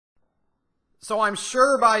So I'm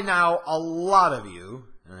sure by now a lot of you,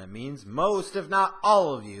 and that means most if not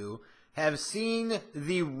all of you, have seen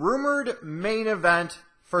the rumored main event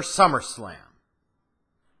for Summerslam.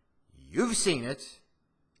 You've seen it,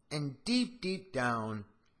 and deep down,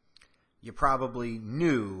 you probably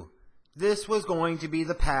knew this was going to be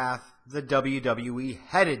the path the WWE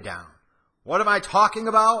headed down. What am I talking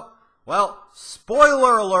about? Well,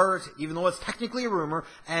 spoiler alert, even though it's technically a rumor,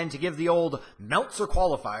 and to give the old Meltzer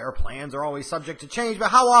qualifier, plans are always subject to change, but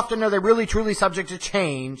how often are they really truly subject to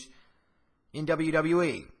change in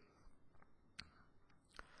WWE?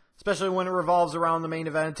 Especially when it revolves around the main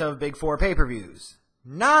event of Big Four pay-per-views.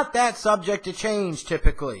 Not that subject to change,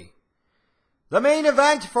 typically. The main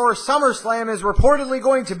event for SummerSlam is reportedly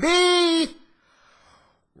going to be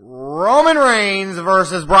Roman Reigns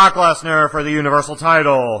versus Brock Lesnar for the Universal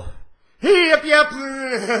title. Yep.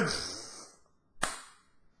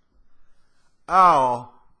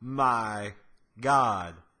 Oh my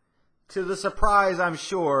God. To the surprise, I'm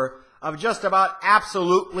sure, of just about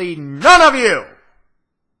absolutely none of you.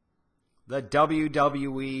 The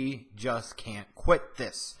WWE just can't quit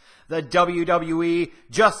this. The WWE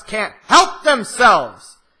just can't help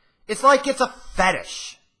themselves. It's like it's a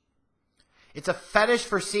fetish. It's a fetish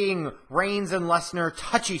for seeing Reigns and Lesnar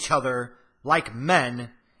touch each other like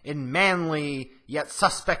men in manly yet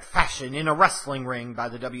suspect fashion in a wrestling ring by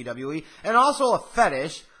the WWE, and also a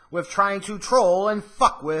fetish with trying to troll and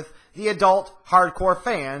fuck with the adult hardcore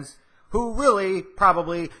fans who really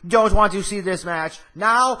probably don't want to see this match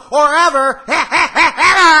now or ever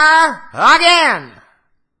again.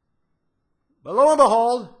 But lo and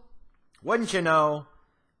behold, wouldn't you know,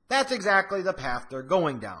 that's exactly the path they're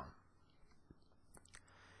going down.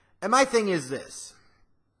 And my thing is this.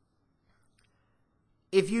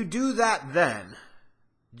 If you do that then,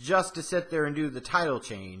 just to sit there and do the title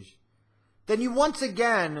change, then you once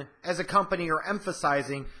again, as a company, are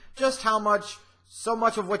emphasizing just how much, so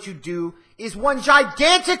much of what you do is one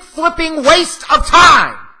gigantic flipping waste of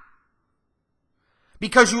time.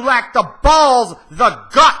 Because you lack the balls, the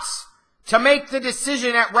guts, to make the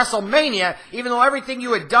decision at WrestleMania, even though everything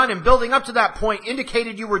you had done and building up to that point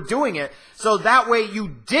indicated you were doing it. So that way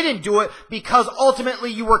you didn't do it because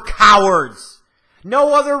ultimately you were cowards.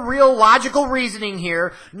 No other real logical reasoning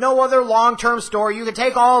here. No other long-term story. You can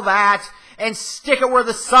take all that and stick it where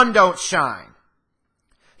the sun don't shine.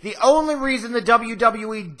 The only reason the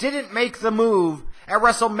WWE didn't make the move at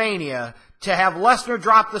WrestleMania to have Lesnar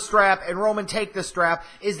drop the strap and Roman take the strap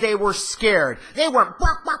is they were scared. They were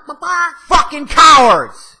fucking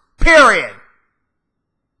cowards. Period.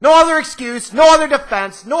 No other excuse, no other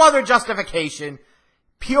defense, no other justification.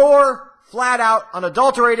 Pure, flat-out,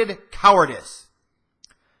 unadulterated cowardice.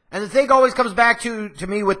 And the thing always comes back to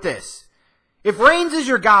me with this. If Reigns is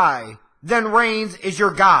your guy, then Reigns is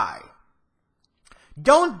your guy.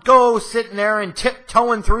 Don't go sitting there and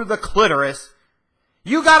tiptoeing through the clitoris.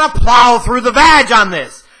 You gotta plow through the vag on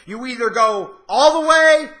this. You either go all the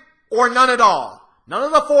way or none at all. None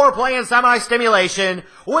of the foreplay and semi-stimulation.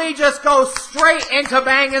 We just go straight into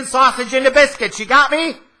banging sausage into biscuits. You got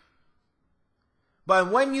me?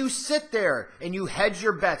 But when you sit there and you hedge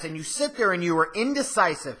your bets and you sit there and you are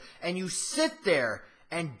indecisive and you sit there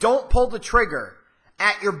and don't pull the trigger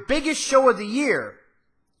at your biggest show of the year,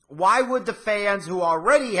 why would the fans who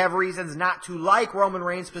already have reasons not to like Roman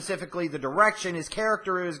Reigns, specifically the direction his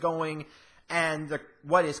character is going and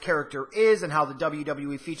what his character is and how the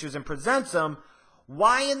WWE features and presents him,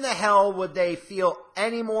 why in the hell would they feel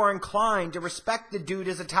any more inclined to respect the dude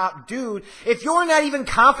as a top dude if you're not even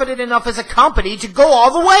confident enough as a company to go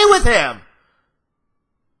all the way with him?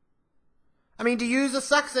 I mean, to use a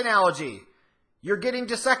sex analogy, you're getting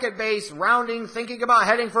to second base, rounding, thinking about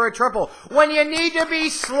heading for a triple, when you need to be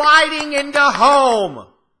sliding into home.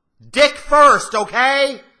 Dick first,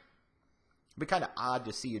 okay? It'd be kind of odd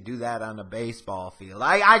to see you do that on a baseball field.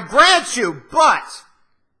 I grant you, but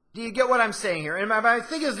do you get what I'm saying here? And my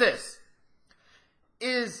thing is this.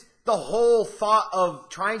 Is the whole thought of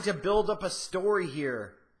trying to build up a story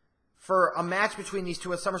here for a match between these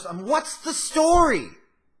two at SummerSlam. What's the story?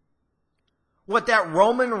 What, that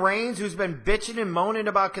Roman Reigns, who's been bitching and moaning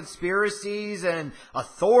about conspiracies and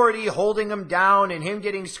authority holding him down and him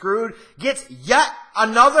getting screwed, gets yet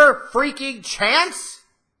another freaking chance?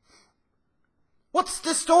 What's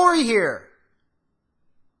the story here?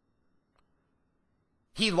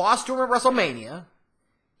 He lost to him at WrestleMania.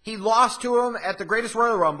 He lost to him at the Greatest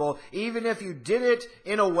Royal Rumble, even if you did it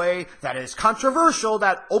in a way that is controversial,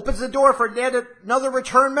 that opens the door for another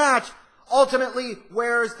return match. Ultimately,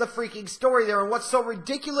 where's the freaking story there? And what's so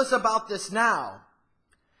ridiculous about this now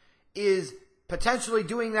is potentially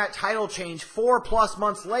doing that title change 4+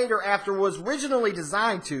 months later after it was originally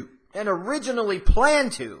designed to and originally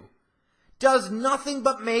planned to, does nothing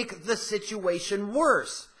but make the situation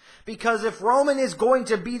worse. Because if Roman is going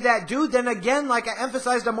to be that dude, then again, like I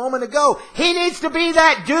emphasized a moment ago, he needs to be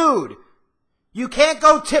that dude. You can't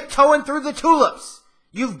go tiptoeing through the tulips.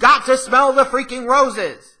 You've got to smell the freaking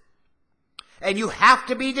roses. And you have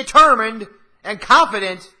to be determined and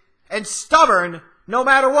confident and stubborn no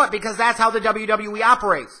matter what, because that's how the WWE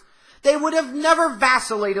operates. They would have never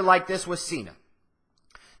vacillated like this with Cena.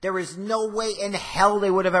 There is no way in hell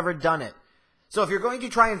they would have ever done it. So if you're going to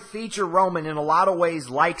try and feature Roman in a lot of ways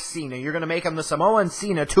like Cena, you're going to make him the Samoan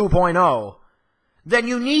Cena 2.0, then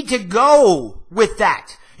you need to go with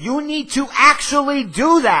that. You need to actually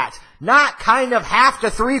do that, not kind of half to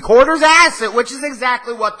 3/4 ass it, which is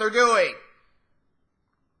exactly what they're doing.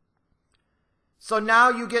 So now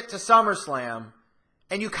you get to SummerSlam,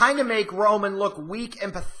 and you kind of make Roman look weak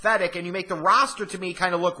and pathetic, and you make the roster, to me,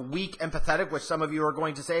 kind of look weak and pathetic, which some of you are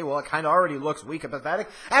going to say, well, it kind of already looks weak and pathetic.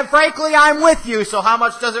 And frankly, I'm with you, so how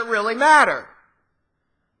much does it really matter?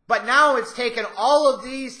 But now it's taken all of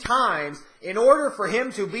these times in order for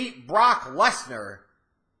him to beat Brock Lesnar.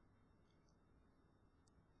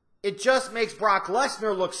 It just makes Brock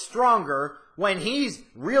Lesnar look stronger when he's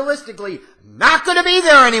realistically not going to be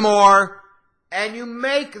there anymore. And you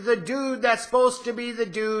make the dude that's supposed to be the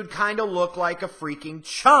dude kind of look like a freaking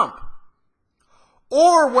chump.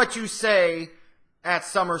 Or what you say at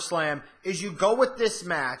SummerSlam is you go with this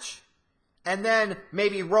match, and then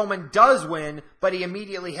maybe Roman does win, but he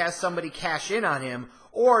immediately has somebody cash in on him.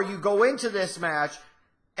 Or you go into this match,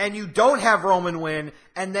 and you don't have Roman win,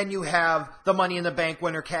 and then you have the Money in the Bank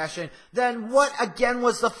winner cash in. Then what again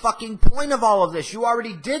was the fucking point of all of this? You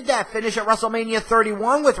already did that finish at WrestleMania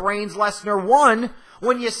 31 with Reigns Lesnar 1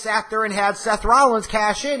 when you sat there and had Seth Rollins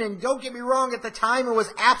cash in. And don't get me wrong, at the time it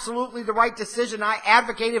was absolutely the right decision. I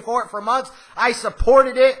advocated for it for months. I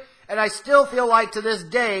supported it, and I still feel like to this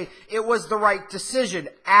day it was the right decision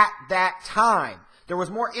at that time. There was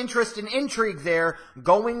more interest and intrigue there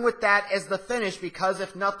going with that as the finish because,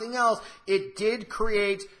 if nothing else, it did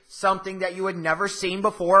create something that you had never seen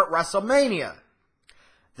before at WrestleMania.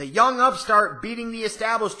 The young upstart beating the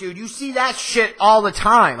established dude, you see that shit all the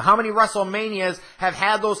time. How many WrestleManias have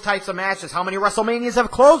had those types of matches? How many WrestleManias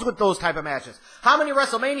have closed with those type of matches? How many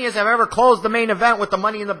WrestleManias have ever closed the main event with the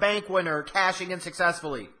Money in the Bank winner cashing in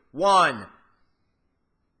successfully? One.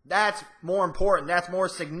 That's more important, that's more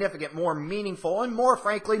significant, more meaningful, and more,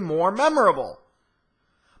 frankly, more memorable.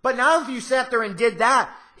 But now if you sat there and did that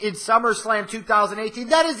in SummerSlam 2018,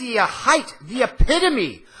 that is the height, the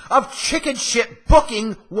epitome of chicken shit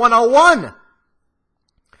booking 101.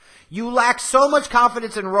 You lack so much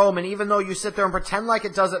confidence in Roman, even though you sit there and pretend like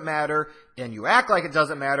it doesn't matter, and you act like it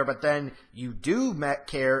doesn't matter, but then you do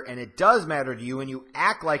care, and it does matter to you, and you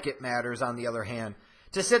act like it matters on the other hand.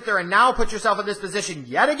 To sit there and now put yourself in this position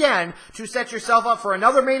yet again to set yourself up for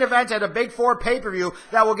another main event at a Big Four pay-per-view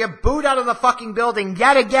that will get booed out of the fucking building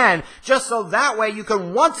yet again, just so that way you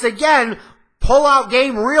can once again pull out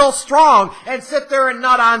game real strong and sit there and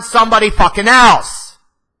nut on somebody fucking else.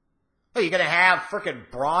 Are you gonna have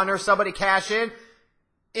frickin' Braun or somebody cash in?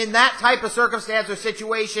 In that type of circumstance or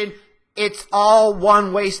situation, it's all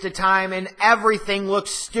one waste of time and everything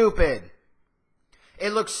looks stupid.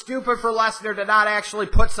 It looks stupid for Lesnar to not actually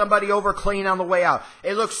put somebody over clean on the way out.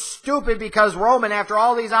 It looks stupid because Roman, after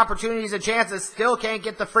all these opportunities and chances, still can't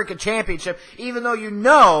get the freaking championship, even though you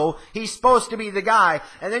know he's supposed to be the guy.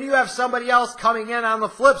 And then you have somebody else coming in on the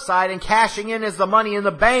flip side and cashing in as the Money in the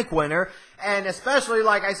Bank winner. And especially,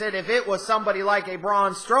 like I said, if it was somebody like a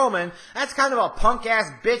Braun Strowman, that's kind of a punk-ass,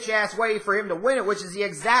 bitch-ass way for him to win it, which is the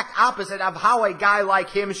exact opposite of how a guy like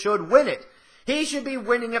him should win it. He should be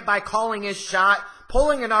winning it by calling his shot,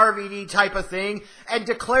 pulling an RVD type of thing, and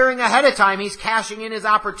declaring ahead of time he's cashing in his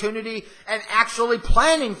opportunity and actually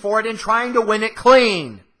planning for it and trying to win it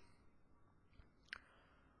clean.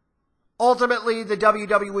 Ultimately, the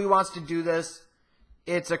WWE wants to do this.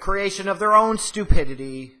 It's a creation of their own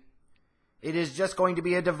stupidity. It is just going to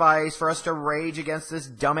be a device for us to rage against this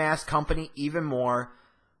dumbass company even more.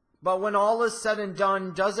 But when all is said and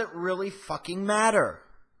done, does it really fucking matter?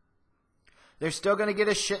 They're still going to get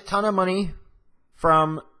a shit ton of money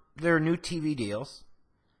from their new TV deals.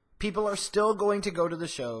 People are still going to go to the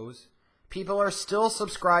shows. People are still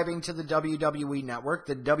subscribing to the WWE Network.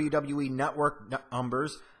 The WWE Network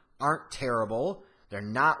numbers aren't terrible. They're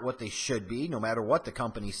not what they should be, no matter what the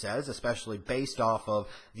company says, especially based off of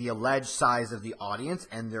the alleged size of the audience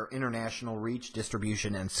and their international reach,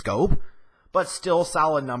 distribution, and scope. But still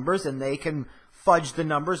solid numbers, and they can fudge the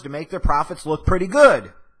numbers to make their profits look pretty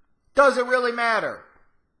good. Does it really matter?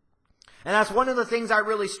 And that's one of the things I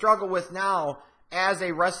really struggle with now as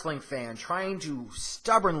a wrestling fan, trying to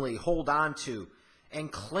stubbornly hold on to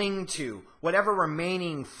and cling to whatever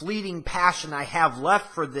remaining fleeting passion I have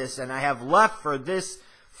left for this, and I have left for this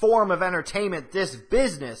form of entertainment, this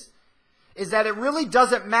business, is that it really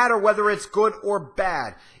doesn't matter whether it's good or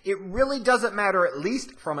bad. It really doesn't matter, at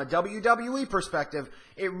least from a WWE perspective,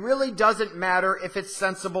 it really doesn't matter if it's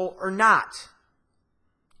sensible or not.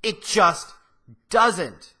 It just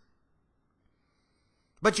doesn't.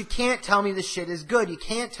 But you can't tell me this shit is good. You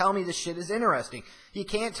can't tell me this shit is interesting. You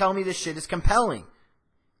can't tell me this shit is compelling.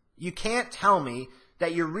 You can't tell me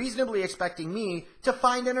that you're reasonably expecting me to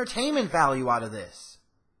find entertainment value out of this.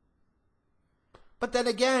 But then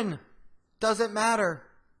again, doesn't matter.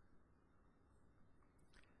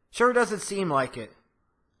 Sure doesn't seem like it.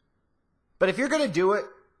 But if you're going to do it,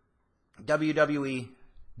 WWE,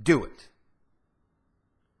 do it.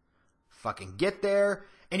 Fucking get there,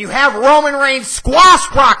 and you have Roman Reigns squash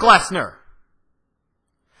Brock Lesnar.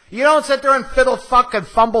 You don't sit there and fiddle fuck and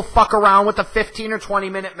fumble fuck around with a 15 or 20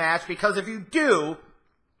 minute match, because if you do,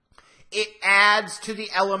 it adds to the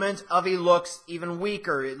element of he looks even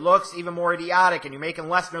weaker. It looks even more idiotic, and you're making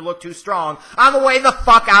Lesnar look too strong on the way the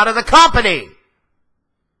fuck out of the company.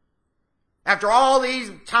 After all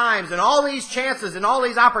these times and all these chances and all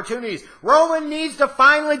these opportunities, Roman needs to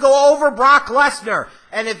finally go over Brock Lesnar.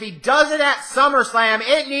 And if he does it at SummerSlam,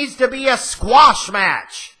 it needs to be a squash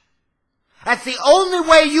match. That's the only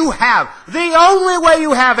way you have. The only way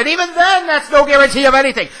you have. And even then, that's no guarantee of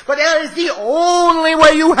anything. But that is the only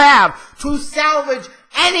way you have to salvage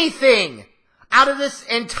anything out of this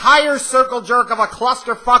entire circle jerk of a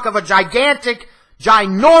clusterfuck of a gigantic,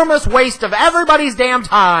 ginormous waste of everybody's damn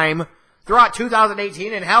time throughout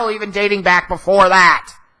 2018, and hell, even dating back before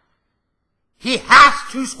that. He has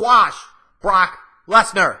to squash Brock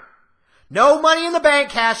Lesnar. No Money in the Bank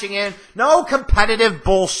cashing in. No competitive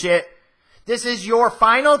bullshit. This is your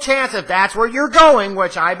final chance, if that's where you're going,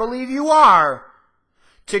 which I believe you are,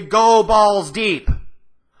 to go balls deep.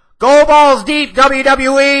 Go balls deep,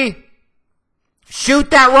 WWE.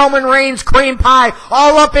 Shoot that Roman Reigns cream pie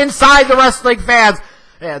all up inside the wrestling fans.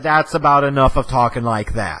 Yeah, that's about enough of talking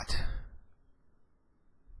like that.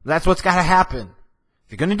 That's what's got to happen.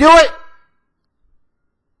 If you're going to do it,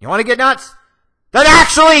 you want to get nuts, then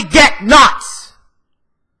actually get nuts.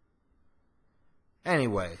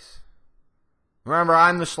 Anyways, remember,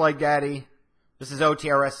 I'm the Schleg Daddy. This is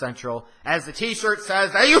OTRS Central. As the t-shirt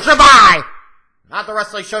says, that you should buy. Not the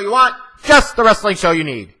wrestling show you want, just the wrestling show you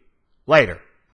need. Later.